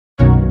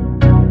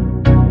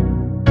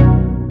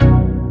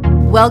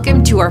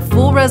Welcome to our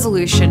full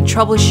resolution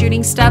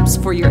troubleshooting steps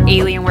for your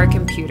Alienware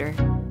computer.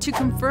 To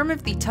confirm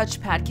if the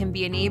touchpad can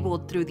be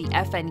enabled through the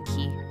FN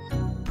key,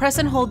 press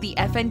and hold the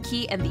FN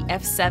key and the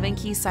F7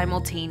 key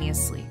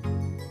simultaneously.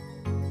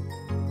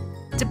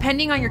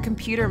 Depending on your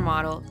computer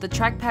model, the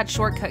trackpad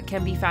shortcut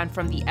can be found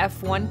from the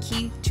F1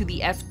 key to the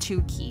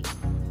F2 key.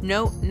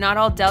 Note, not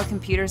all Dell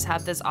computers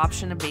have this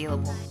option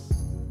available.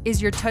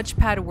 Is your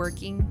touchpad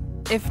working?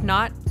 If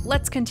not,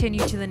 let's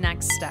continue to the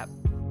next step.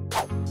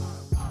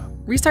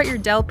 Restart your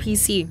Dell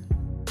PC.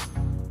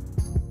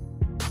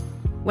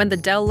 When the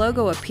Dell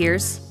logo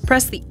appears,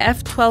 press the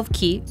F12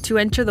 key to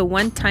enter the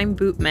one-time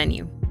boot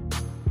menu.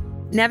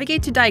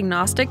 Navigate to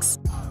Diagnostics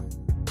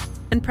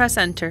and press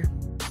Enter.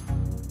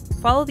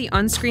 Follow the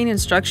on-screen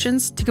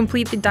instructions to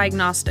complete the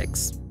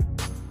diagnostics.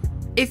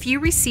 If you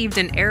received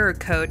an error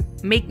code,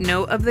 make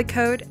note of the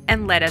code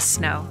and let us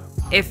know.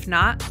 If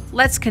not,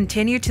 let's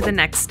continue to the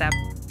next step.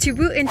 To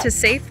boot into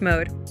safe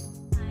mode,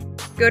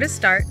 go to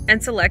Start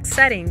and select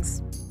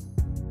Settings.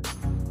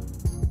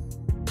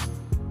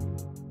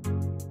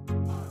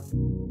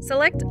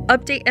 Select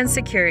Update and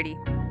Security.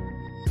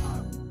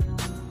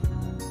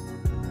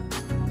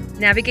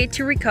 Navigate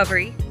to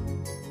Recovery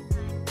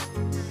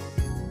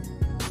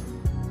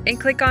and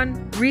click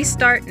on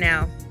Restart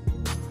Now.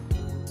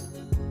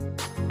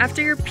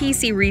 After your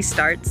PC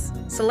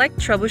restarts, select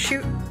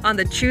Troubleshoot on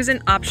the Choose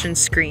an Option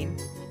screen.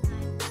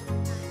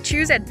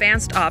 Choose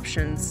Advanced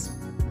Options.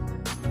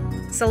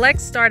 Select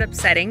Startup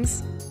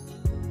Settings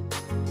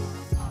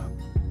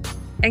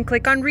and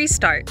click on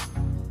Restart.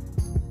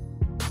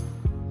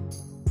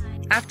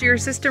 After your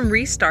system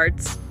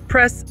restarts,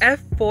 press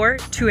F4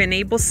 to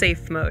enable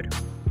safe mode.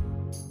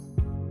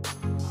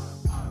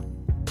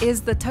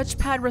 Is the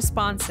touchpad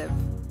responsive?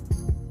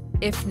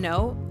 If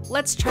no,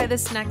 let's try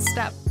this next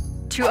step.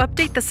 To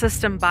update the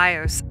system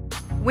BIOS,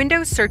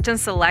 Windows search and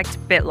select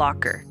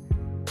BitLocker.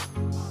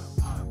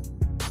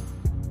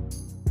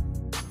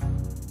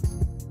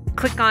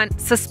 Click on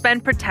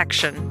Suspend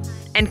Protection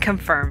and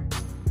confirm.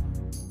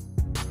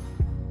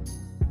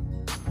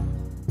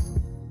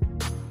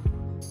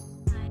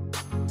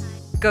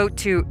 Go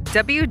to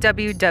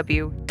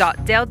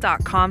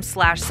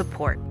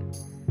www.dell.com/support.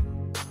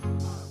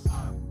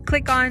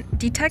 Click on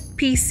Detect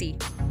PC.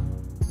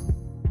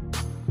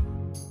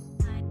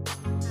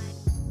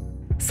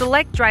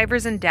 Select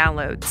Drivers and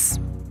Downloads.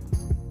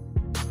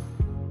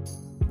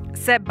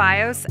 Set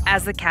BIOS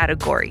as the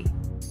category.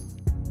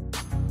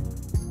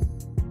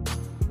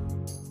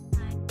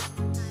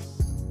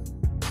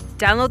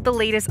 Download the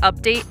latest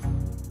update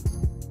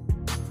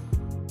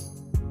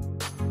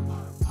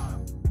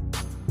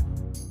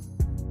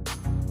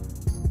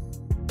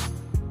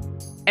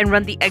and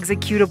run the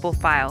executable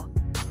file.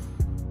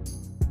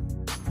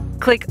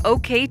 Click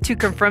OK to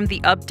confirm the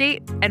update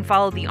and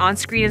follow the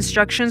on-screen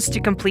instructions to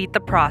complete the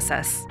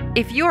process.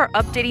 If you are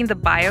updating the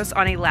BIOS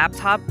on a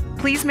laptop,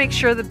 please make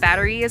sure the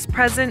battery is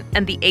present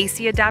and the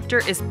AC adapter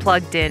is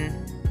plugged in.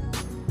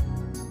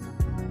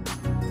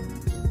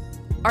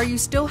 Are you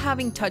still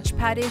having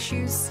touchpad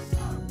issues?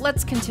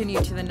 Let's continue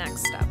to the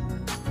next step.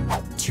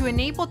 To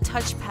enable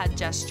touchpad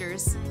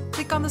gestures,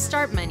 click on the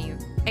Start menu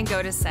and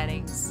go to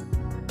Settings.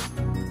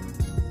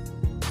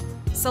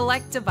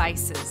 Select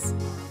Devices.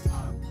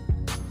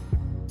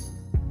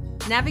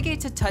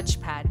 Navigate to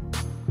Touchpad.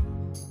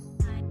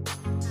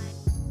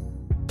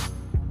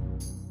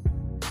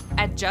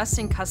 Adjust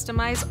and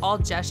customize all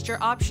gesture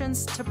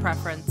options to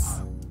preference.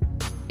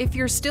 If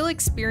you're still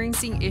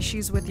experiencing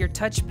issues with your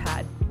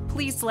touchpad,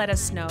 please let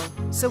us know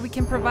so we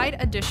can provide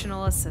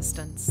additional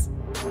assistance.